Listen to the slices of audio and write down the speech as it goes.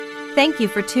Thank you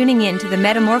for tuning in to the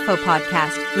Metamorpho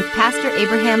Podcast with Pastor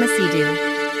Abraham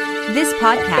Asidu. This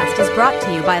podcast is brought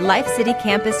to you by Life City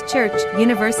Campus Church,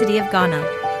 University of Ghana.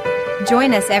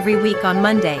 Join us every week on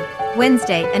Monday,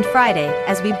 Wednesday, and Friday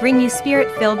as we bring you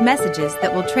spirit-filled messages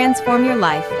that will transform your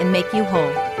life and make you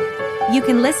whole. You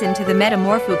can listen to the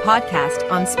Metamorpho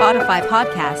Podcast on Spotify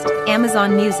Podcast,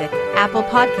 Amazon Music, Apple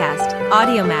Podcast,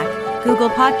 AudioMac, Google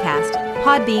Podcast,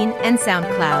 Podbean, and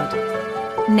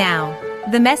SoundCloud. Now,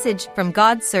 the message from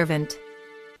God's servant.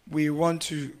 We want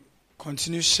to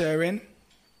continue sharing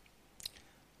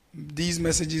these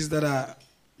messages that are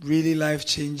really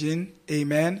life-changing.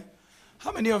 Amen.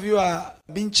 How many of you are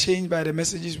being changed by the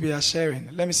messages we are sharing?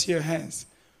 Let me see your hands.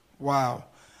 Wow.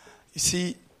 You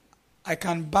see, I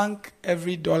can bank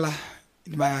every dollar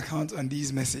in my account on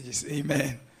these messages.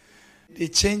 Amen. They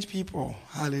change people.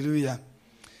 Hallelujah.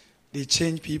 They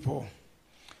change people.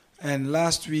 And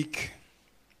last week,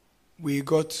 we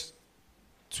got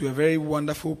to a very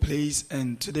wonderful place,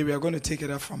 and today we are going to take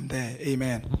it up from there.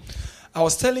 Amen. I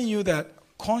was telling you that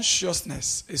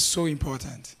consciousness is so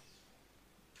important.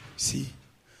 See,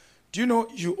 do you know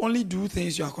you only do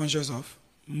things you are conscious of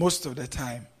most of the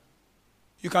time?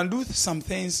 You can do some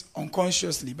things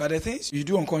unconsciously, but the things you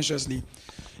do unconsciously,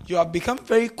 you have become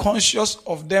very conscious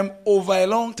of them over a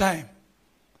long time.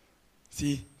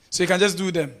 See, so you can just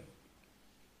do them.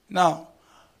 Now,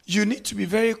 you need to be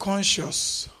very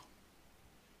conscious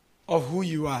of who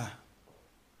you are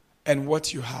and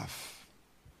what you have.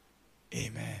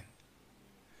 Amen.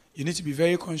 You need to be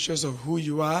very conscious of who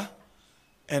you are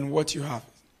and what you have.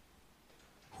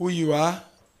 Who you are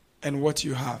and what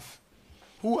you have.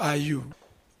 Who are you?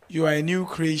 You are a new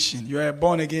creation. You are a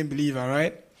born-again believer,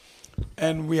 right?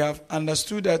 And we have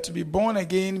understood that to be born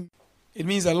again, it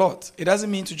means a lot. It doesn't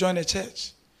mean to join a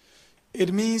church.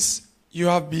 It means you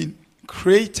have been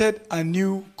created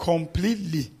anew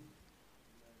completely.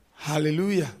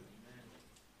 Hallelujah.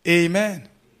 Amen.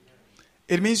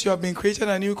 It means you have been created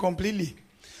anew completely.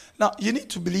 Now, you need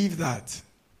to believe that.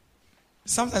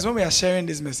 Sometimes when we are sharing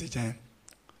this message,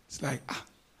 it's like,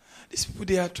 these people,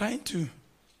 they are trying to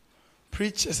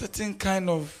preach a certain kind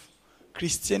of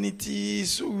Christianity. It's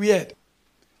so weird.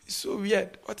 It's so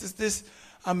weird. What is this?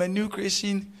 I'm a new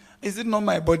creation. Is it not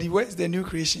my body? Where is the new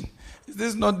creation? Is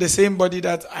this not the same body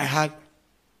that I had?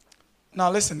 Now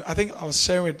listen, I think I was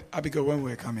sharing with Abigail when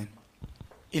we were coming.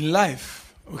 In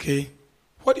life, okay,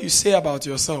 what you say about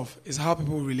yourself is how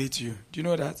people relate to you. Do you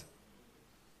know that?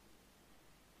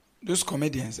 Those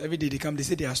comedians, every day they come, they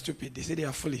say they are stupid. They say they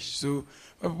are foolish. So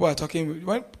when people are talking,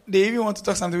 when they even want to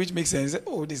talk something which makes sense, they say,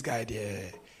 oh, this guy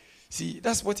there. See,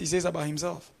 that's what he says about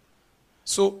himself.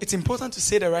 So it's important to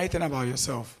say the right thing about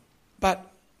yourself. But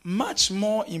much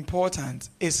more important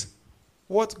is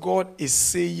what God is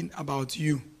saying about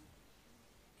you.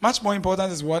 Much more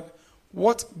important is what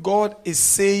God is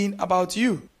saying about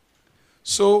you.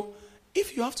 So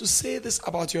if you have to say this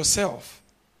about yourself,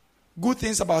 good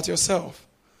things about yourself,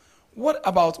 what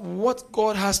about what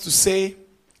God has to say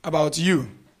about you?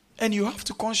 And you have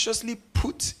to consciously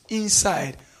put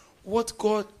inside what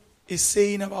God is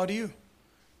saying about you.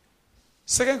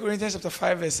 2 Corinthians chapter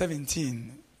 5 verse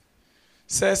 17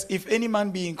 says, if any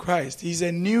man be in Christ, he is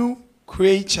a new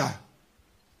creature.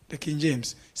 The King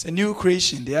James. It's a new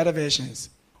creation, the other versions.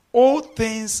 All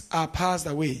things are passed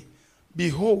away.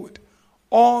 Behold,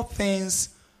 all things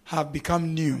have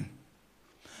become new.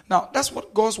 Now, that's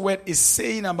what God's word is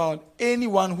saying about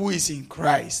anyone who is in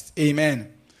Christ. Amen.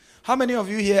 How many of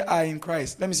you here are in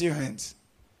Christ? Let me see your hands.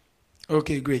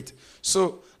 Okay, great.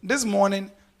 So, this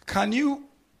morning, can you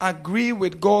agree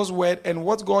with God's word and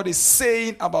what God is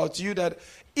saying about you, that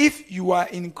if you are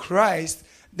in Christ,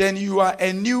 then you are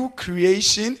a new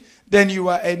creation, then you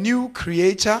are a new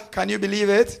creature? Can you believe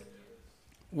it?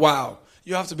 Wow.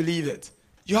 You have to believe it.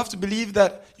 You have to believe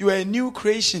that you are a new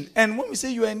creation. And when we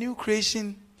say you are a new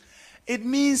creation, it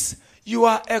means you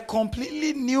are a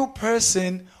completely new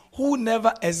person who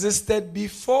never existed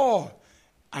before.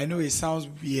 I know it sounds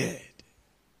weird.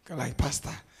 Like,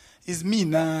 Pastor, it's me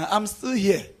now. I'm still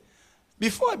here.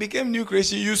 Before I became new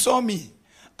creation, you saw me.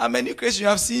 I'm a new creation. You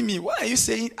have seen me. Why are you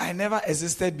saying I never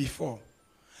existed before?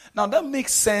 Now, that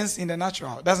makes sense in the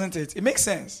natural, doesn't it? It makes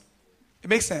sense. It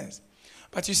makes sense.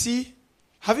 But you see,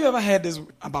 have you ever heard this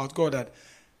about God, that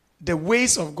the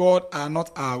ways of God are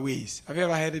not our ways? Have you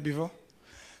ever heard it before?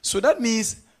 So that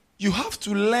means you have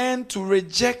to learn to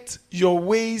reject your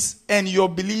ways and your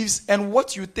beliefs and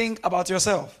what you think about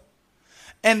yourself.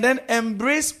 And then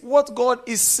embrace what God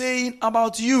is saying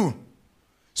about you.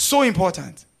 So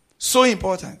important. So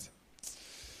important.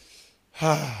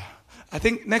 I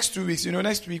think next 2 weeks,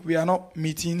 next week we are not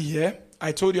meeting here.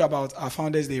 I told you about our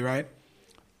Founders Day, right?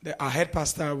 our head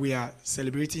pastor, we are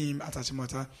celebrating him at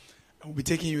Achimota. We'll be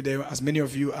taking you there, as many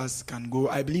of you as can go.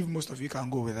 I believe most of you can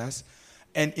go with us.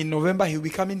 And in November, he'll be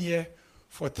coming here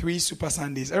for 3 Super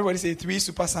Sundays. Everybody say 3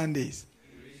 Super Sundays.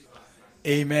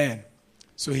 Amen.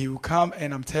 So he will come,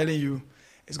 and I'm telling you,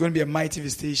 it's going to be a mighty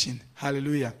visitation.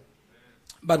 Hallelujah.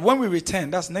 But when we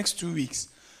return, that's next 2 weeks,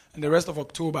 and the rest of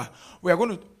October, we are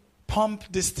going to pump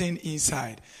this thing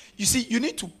inside. You see, you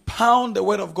need to pound the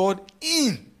word of God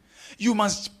in. You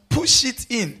must push it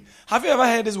in. Have you ever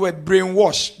heard this word,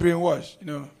 brainwash? Brainwash, you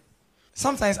know.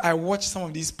 Sometimes I watch some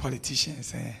of these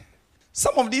politicians.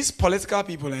 Some of these political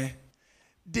people,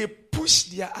 they push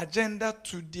their agenda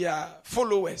to their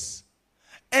followers.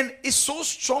 And it's so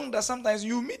strong that sometimes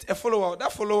you meet a follower.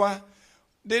 That follower,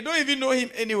 they don't even know him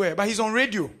anywhere, but he's on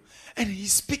radio. And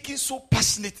he's speaking so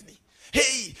passionately.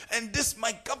 Hey, and this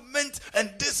my government,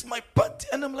 and this my party.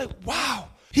 And I'm like, wow.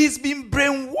 He's been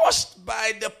brainwashed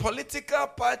by the political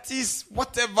parties,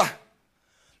 whatever.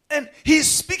 And he's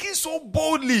speaking so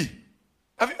boldly.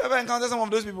 Have you ever encountered some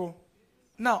of those people?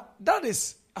 Now,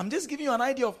 I'm just giving you an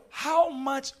idea of how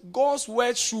much God's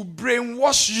word should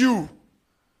brainwash you.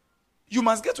 You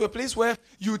must get to a place where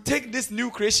you take this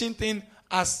new creation thing,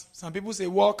 as some people say,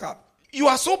 walk up. You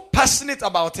are so passionate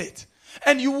about it.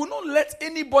 And you will not let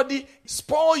anybody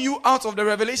spoil you out of the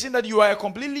revelation that you are a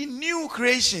completely new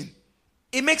creation.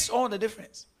 It makes all the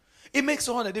difference. It makes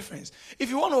all the difference. If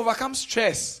you want to overcome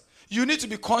stress, you need to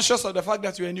be conscious of the fact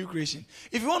that you're a new creation.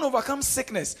 If you want to overcome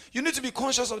sickness, you need to be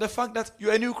conscious of the fact that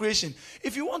you're a new creation.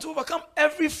 If you want to overcome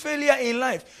every failure in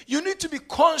life, you need to be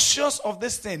conscious of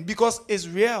this thing because it's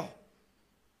real.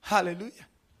 Hallelujah.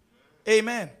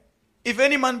 Amen. If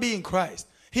any man be in Christ,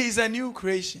 he is a new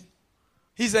creation.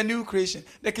 He's a new creation.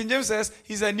 The King James says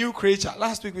he's a new creature.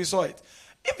 Last week we saw it.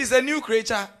 If he's a new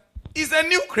creature, he's a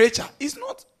new creature. He's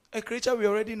not a creature we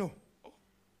already know.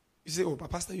 You say, but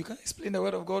Pastor, you can't explain the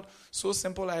word of God so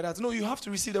simple like that. No, you have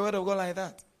to receive the word of God like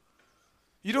that.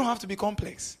 You don't have to be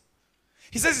complex.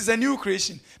 He says it's a new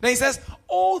creation. Then he says,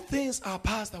 all things are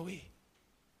passed away.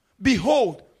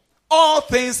 Behold, all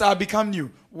things are become new.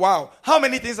 Wow. How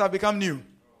many things have become new?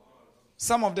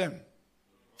 Some of them.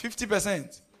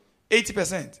 50%.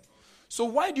 80%. So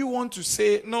why do you want to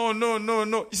say, no?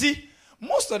 You see,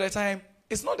 most of the time,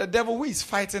 it's not the devil who is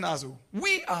fighting us.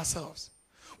 We ourselves.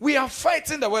 We are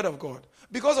fighting the word of God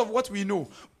because of what we know.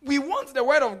 We want the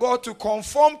word of God to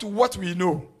conform to what we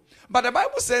know. But the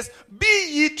Bible says, be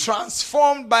ye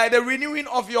transformed by the renewing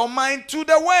of your mind to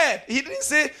the word. He didn't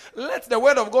say, let the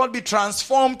word of God be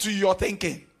transformed to your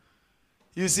thinking.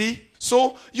 You see?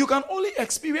 So you can only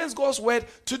experience God's word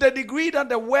to the degree that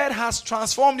the word has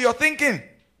transformed your thinking.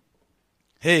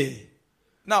 Hey.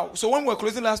 Now, so when we were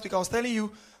closing last week, I was telling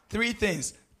you 3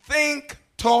 things. Think,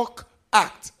 talk,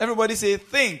 act. Everybody say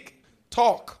think,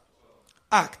 talk,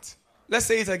 act. Let's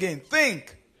say it again.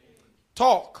 Think,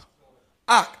 talk,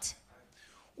 act.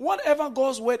 Whatever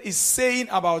God's word is saying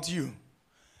about you,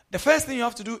 the first thing you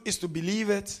have to do is to believe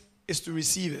it, is to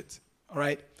receive it. All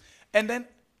right? And then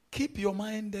keep your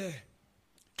mind there.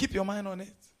 Keep your mind on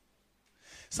it.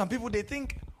 Some people, they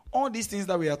think all these things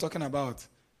that we are talking about,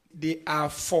 they are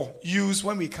for use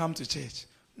when we come to church.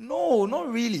 No,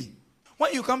 not really.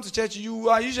 When you come to church, you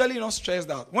are usually not stressed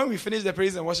out. When we finish the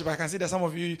praise and worship, I can see that some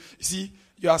of you see,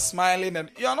 you are smiling and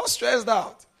you are not stressed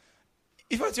out.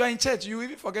 In fact, you are in church, you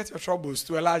even forget your troubles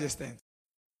to a large extent.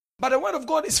 But the word of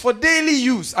God is for daily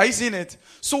use. Are you seeing it?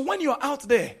 So when you are out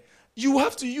there, you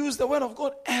have to use the word of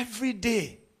God every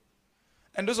day.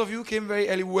 And those of you who came very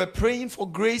early, we were praying for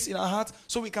grace in our hearts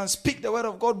so we can speak the word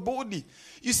of God boldly.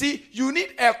 You see, you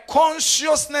need a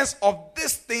consciousness of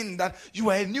this thing that you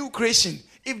are a new creation.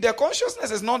 If the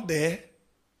consciousness is not there,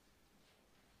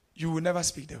 you will never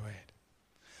speak the word.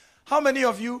 How many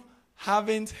of you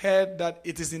haven't heard that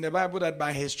it is in the Bible that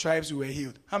by his stripes you were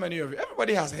healed? How many of you?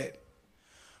 Everybody has heard.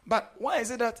 But why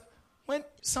is it that when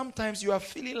sometimes you are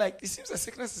feeling like it seems the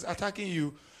sickness is attacking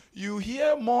you, you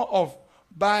hear more of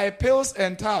by pills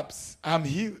and tabs, I'm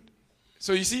healed.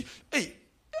 So you see, hey,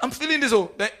 I'm feeling this.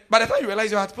 By the time you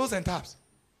realize you had pills and tabs,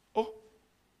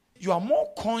 you are more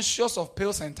conscious of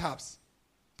pills and tabs.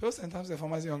 Pills and tabs, the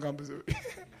pharmacy on campus.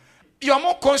 You are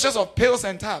more conscious of pills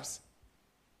and tabs.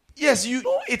 Yes, you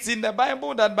know it's in the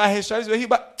Bible that by his stripes you were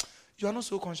healed, but you are not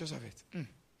so conscious of it.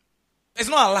 It's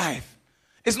not alive.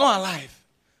 It's not alive.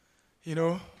 You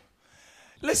know?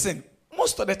 Listen,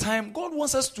 most of the time, God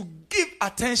wants us to give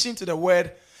attention to the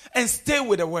word and stay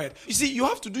with the word. You see, you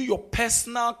have to do your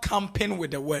personal camping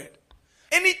with the word.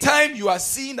 Anytime you are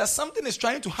seeing that something is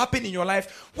trying to happen in your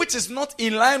life which is not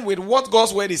in line with what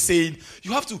God's word is saying,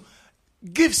 you have to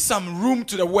give some room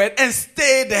to the word and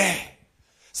stay there.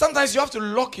 Sometimes you have to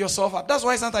lock yourself up. That's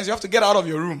why sometimes you have to get out of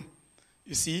your room.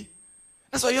 You see?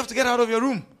 That's why you have to get out of your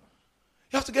room.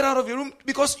 You have to get out of your room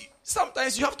because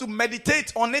sometimes you have to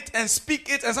meditate on it and speak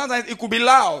it, and sometimes it could be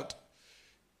loud.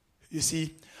 You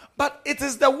see? But it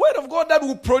is the word of God that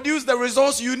will produce the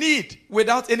results you need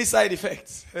without any side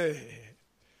effects.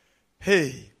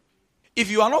 Hey. If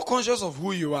you are not conscious of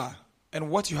who you are and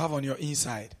what you have on your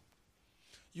inside,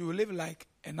 you will live like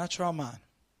a natural man.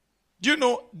 Do you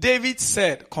know David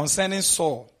said concerning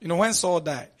Saul, when Saul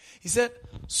died, he said,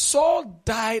 Saul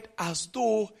died as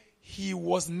though he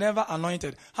was never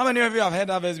anointed. How many of you have heard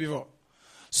that verse before?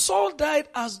 Saul died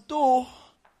as though,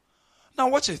 now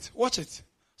watch it.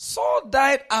 Saul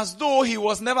died as though he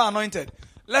was never anointed.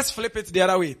 Let's flip it the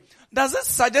other way. Does it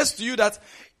suggest to you that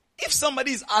if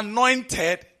somebody is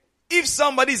anointed,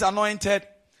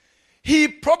 he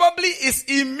probably is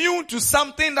immune to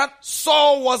something that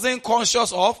Saul wasn't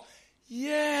conscious of?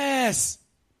 Yes.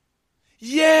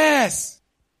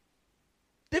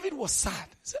 David was sad.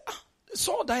 He said,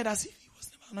 Saul died as if he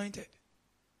was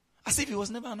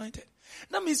never anointed.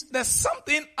 That means there's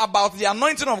something about the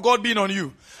anointing of God being on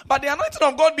you. But the anointing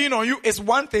of God being on you is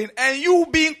one thing, and you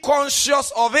being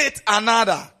conscious of it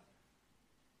another.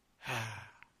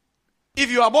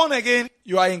 If you are born again,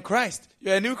 you are in Christ.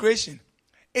 You are a new creation.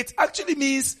 It actually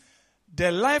means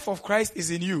the life of Christ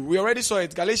is in you. We already saw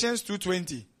it, Galatians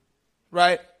 2:20.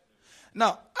 Right?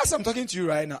 Now, as I'm talking to you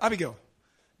right now, Abigail,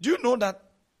 do you know that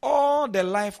all the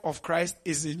life of Christ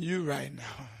is in you right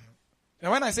now? And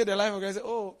when I say the life of Christ, I say,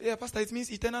 oh, yeah, Pastor, it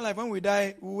means eternal life. When we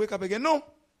die, we wake up again. No,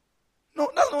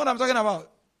 that's not what I'm talking about.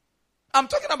 I'm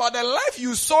talking about the life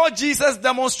you saw Jesus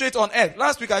demonstrate on earth.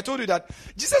 Last week I told you that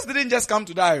Jesus didn't just come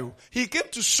to die. He came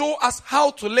to show us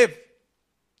how to live.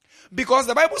 Because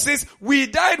the Bible says we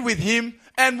died with him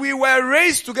and we were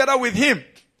raised together with him.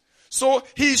 So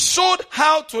he showed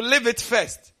how to live it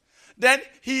first. Then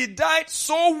he died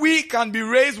so we can be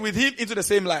raised with him into the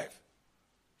same life.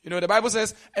 The Bible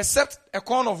says, except a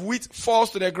corn of wheat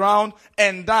falls to the ground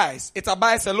and dies, it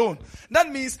abides alone.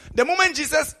 That means the moment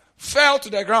Jesus fell to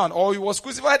the ground, or he was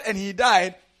crucified and he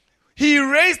died, he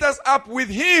raised us up with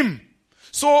him.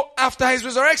 So after his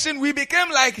resurrection, we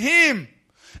became like him.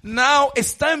 Now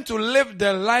it's time to live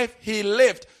the life he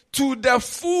lived to the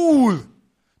full.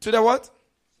 To the what?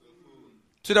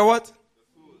 To the what?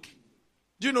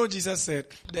 Do you know Jesus said,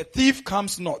 the thief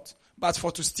comes not, but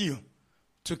for to steal,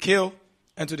 to kill,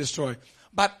 and to destroy.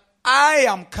 But I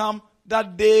am come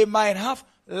that they might have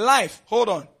life. Hold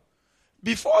on.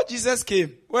 Before Jesus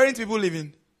came, weren't people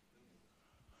living?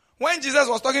 When Jesus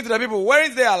was talking to the people,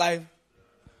 weren't they alive?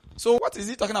 So what is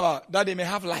he talking about? That they may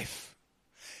have life.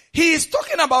 He is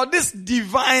talking about this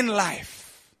divine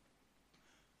life.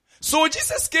 So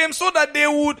Jesus came so that they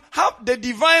would have the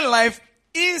divine life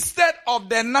instead of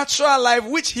the natural life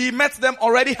which he met them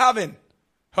already having.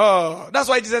 Oh, that's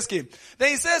why Jesus came.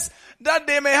 Then he says that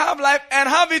they may have life and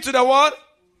have it to the what?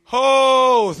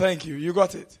 Oh, thank you. You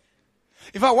got it.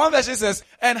 In fact, one version says,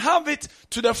 and have it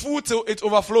to the full till it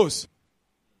overflows.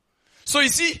 So you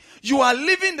see, you are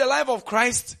living the life of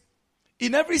Christ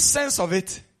in every sense of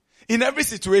it, in every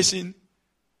situation.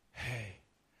 Hey,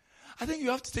 I think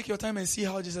you have to take your time and see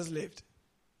how Jesus lived.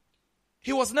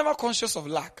 He was never conscious of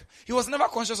lack. He was never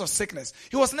conscious of sickness.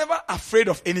 He was never afraid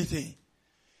of anything.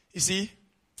 You see,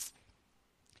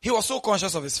 he was so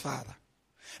conscious of his Father.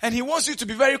 And he wants you to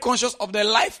be very conscious of the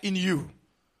life in you.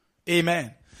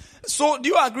 Amen. So do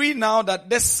you agree now that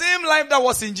the same life that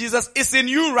was in Jesus is in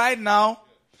you right now?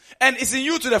 And is in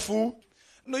you to the full?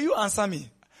 No, you answer me.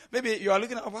 Maybe you are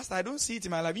looking at, Pastor, I don't see it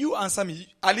in my life. You answer me.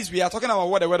 At least we are talking about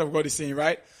what the word of God is saying,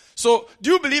 right? So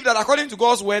do you believe that according to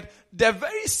God's word, the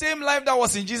very same life that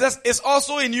was in Jesus is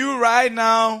also in you right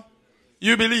now?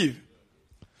 You believe?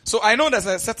 So I know there's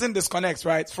a certain disconnect,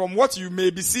 right? From what you may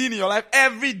be seeing in your life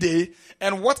every day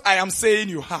and what I am saying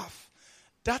you have.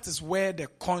 That is where the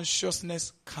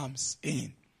consciousness comes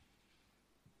in.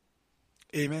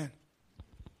 Amen.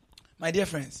 My dear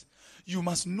friends, you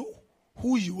must know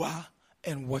who you are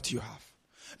and what you have.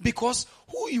 Because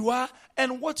who you are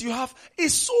and what you have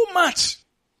is so much.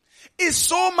 It's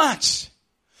so much.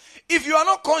 If you are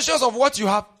not conscious of what you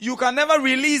have, you can never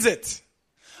release it.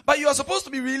 But you are supposed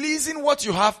to be releasing what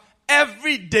you have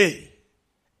every day.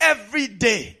 Every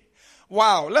day.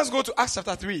 Wow. Let's go to Acts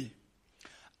chapter 3.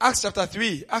 Acts chapter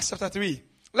 3.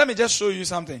 Let me just show you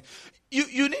something.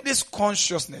 You need this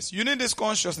consciousness.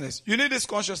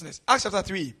 Acts chapter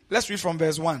 3. Let's read from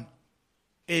verse 1.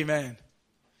 Amen.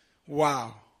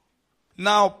 Wow.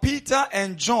 Now Peter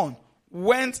and John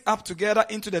went up together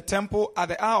into the temple at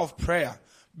the hour of prayer,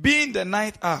 being the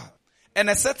ninth hour. And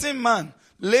a certain man,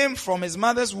 lame from his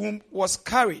mother's womb, was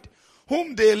carried,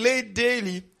 whom they laid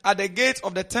daily at the gate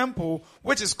of the temple,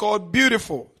 which is called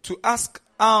Beautiful, to ask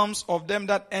alms of them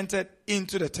that entered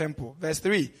into the temple. Verse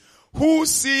 3. Who,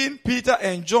 seeing Peter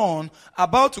and John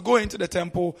about to go into the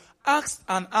temple, asked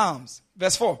an alms.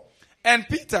 Verse 4. And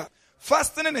Peter,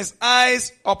 fastening his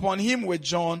eyes upon him with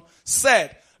John,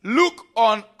 said, Look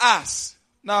on us.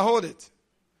 Now hold it.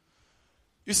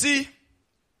 You see,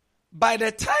 by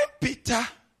the time Peter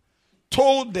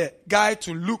told the guy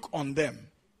to look on them,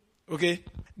 okay,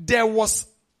 there was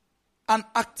an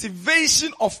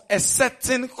activation of a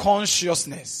certain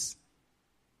consciousness.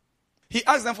 He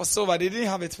asked them for silver. They didn't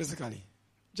have it physically.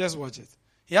 Just watch it.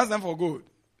 He asked them for gold.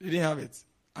 They didn't have it.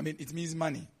 I mean, it means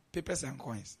money. Papers and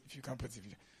coins, if you can put it.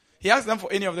 He asked them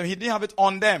for any of them. He didn't have it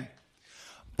on them.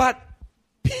 But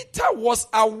Peter was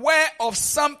aware of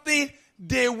something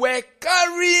they were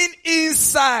carrying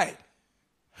inside.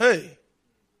 Hey.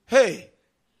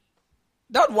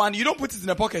 That one, you don't put it in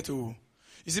a pocket. Oh.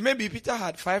 You see, maybe Peter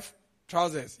had 5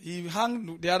 trousers. He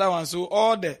hung the other one, so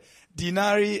all the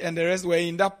denarii and the rest were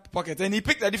in that pocket. And he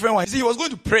picked a different one. You see, he was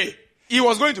going to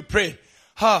pray.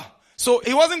 So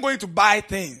he wasn't going to buy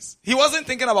things. He wasn't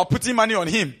thinking about putting money on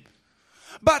him.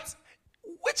 But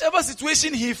whichever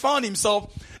situation he found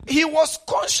himself, he was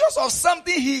conscious of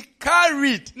something he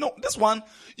carried. No, this one,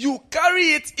 you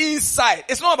carry it inside.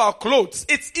 It's not about clothes.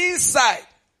 It's inside.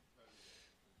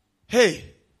 Hey.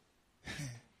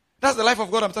 That's the life of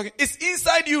God I'm talking. It's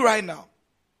inside you right now.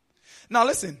 Now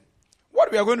listen.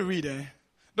 What we are going to read,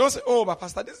 don't say, oh, but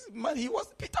Pastor, this man,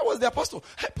 Peter was the apostle.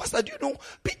 Hey, Pastor, do you know,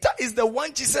 Peter is the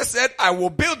one Jesus said, I will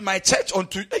build my church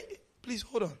onto. Hey, please,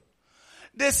 hold on.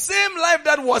 The same life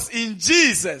that was in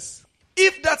Jesus,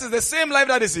 if that is the same life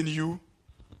that is in you,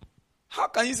 how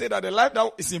can you say that the life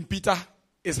that is in Peter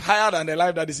is higher than the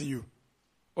life that is in you?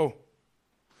 Oh.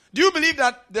 Do you believe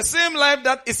that the same life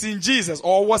that is in Jesus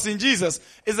or was in Jesus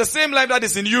is the same life that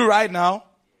is in you right now?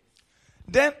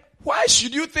 Then why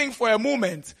should you think for a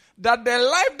moment that the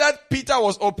life that Peter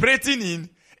was operating in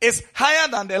is higher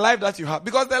than the life that you have?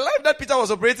 Because the life that Peter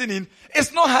was operating in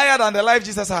is not higher than the life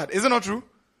Jesus had. Is it not true?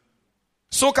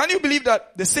 So can you believe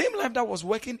that the same life that was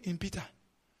working in Peter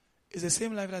is the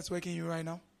same life that's working in you right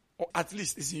now? Or at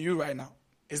least it's in you right now.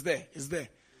 It's there.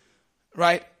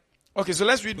 Right? Okay, so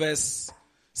let's read verse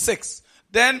 6.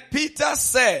 Then Peter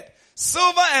said,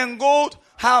 Silver and gold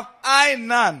have I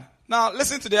none. Now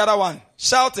listen to the other one.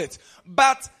 Shout it.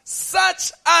 But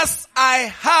such as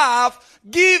I have,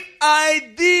 give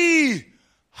I thee.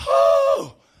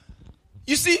 Oh.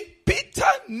 You see, Peter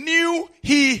knew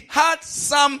he had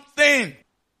something.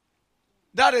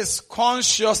 That is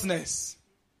consciousness.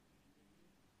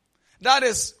 That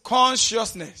is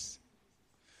consciousness.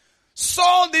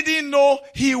 Saul didn't know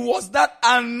he was that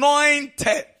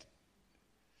anointed.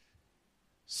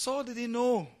 Saul didn't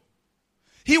know.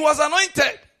 He was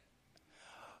anointed.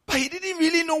 But he didn't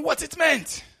really know what it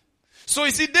meant. So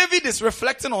you see, David is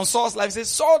reflecting on Saul's life. He says,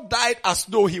 Saul died as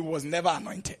though he was never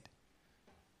anointed.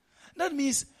 That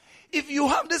means, if you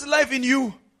have this life in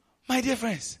you, my dear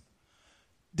friends,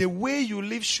 the way you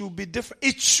live should be different.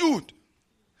 It should.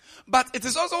 But it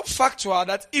is also factual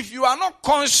that if you are not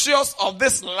conscious of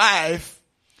this life,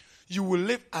 you will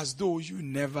live as though you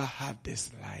never had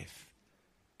this life.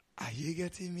 Are you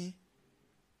getting me?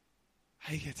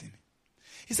 Are you getting me?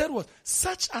 He said what?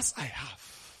 Such as I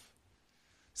have.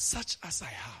 Such as I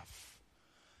have.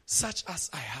 Such as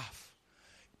I have.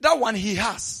 That one he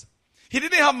has. He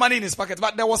didn't have money in his pocket,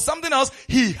 but there was something else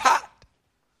he had.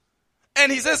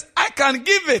 And he says, I can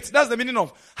give it. That's the meaning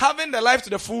of having the life to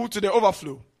the full, to the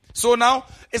overflow. So now,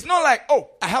 it's not like, oh,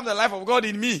 I have the life of God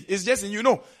in me. It's just in you.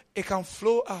 No, it can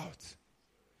flow out.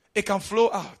 It can flow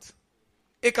out.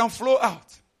 It can flow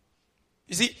out.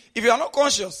 You see, if you are not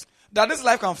conscious that this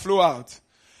life can flow out,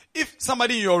 if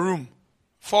somebody in your room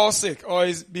falls sick or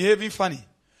is behaving funny,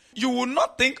 you will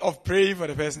not think of praying for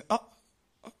the person.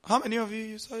 How many of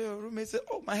you saw your roommate say,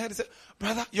 oh, my head? He said,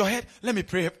 brother, your head, let me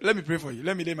pray for you.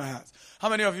 Let me lay my hands. How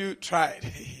many of you tried?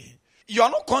 You are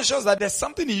not conscious that there's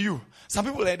something in you. Some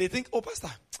people, they think, oh, pastor,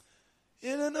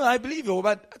 no, I believe you,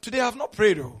 but today I have not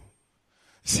prayed.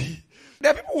 See,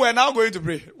 there are people who are now going to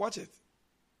pray. Watch it.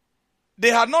 They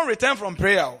had not returned from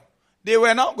prayer. They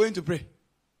were now going to pray.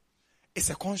 It's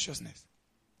a consciousness.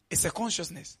 It's a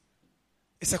consciousness.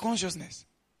 It's a consciousness.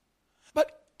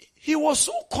 But he was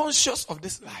so conscious of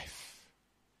this life.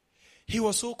 He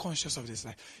was so conscious of this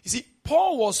life. You see,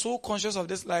 Paul was so conscious of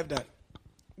this life that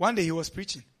one day he was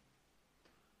preaching.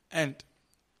 And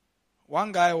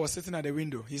one guy was sitting at the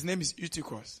window. His name is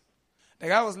Eutychus. The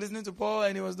guy was listening to Paul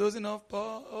and he was dozing off.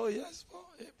 Paul, oh yes, Paul.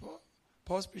 Hey, Paul.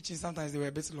 Paul's preaching, sometimes they were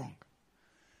a bit long.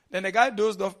 Then the guy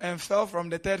dozed off and fell from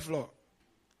the 3rd floor.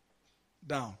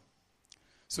 down.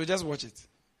 So just watch it.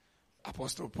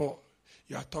 Apostle Paul,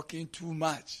 you are talking too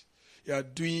much. You are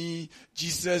doing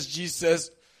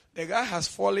Jesus. The guy has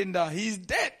fallen down. He's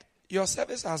dead. Your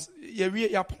service has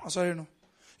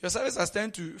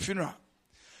turned to funeral.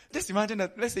 Just imagine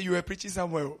that, let's say you were preaching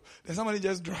somewhere, then somebody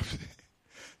just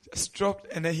dropped,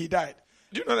 and then he died.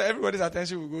 Do you know that everybody's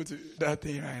attention will go to that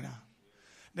thing right now?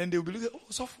 Then they'll be looking,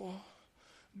 so for,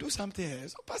 do something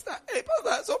else. So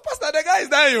pastor, the guy is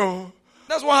dying, yo.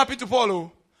 That's what happened to Paul,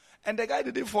 oh. And the guy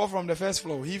didn't fall from the first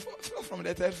floor. He fell from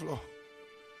the third floor.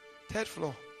 Third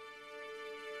floor.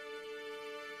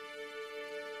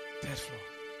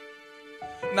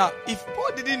 Now, if Paul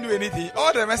didn't do anything,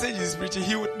 all the message he's preaching,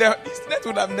 the internet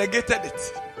would have negated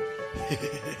it.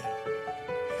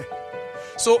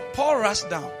 So Paul rushed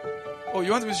down. Oh,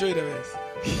 you want me to show you the verse?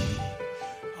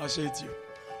 I'll show it to you.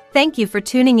 Thank you for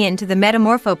tuning in to the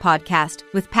Metamorpho podcast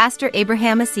with Pastor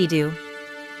Abraham Asidu.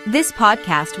 This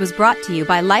podcast was brought to you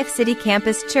by Life City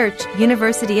Campus Church,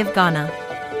 University of Ghana.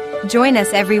 Join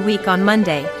us every week on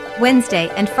Monday, Wednesday,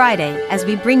 and Friday as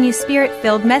we bring you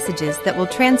spirit-filled messages that will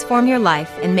transform your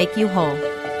life and make you whole.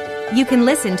 You can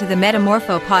listen to the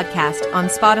Metamorpho podcast on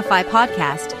Spotify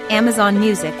Podcast, Amazon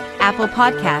Music, Apple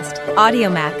Podcast,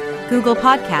 AudioMac, Google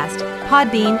Podcast,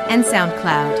 Podbean, and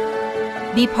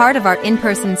SoundCloud. Be part of our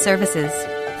in-person services,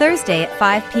 Thursday at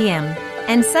 5 p.m.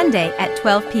 and Sunday at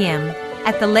 12 p.m.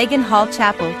 at the Legan Hall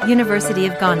Chapel, University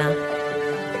of Ghana.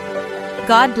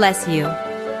 God bless you.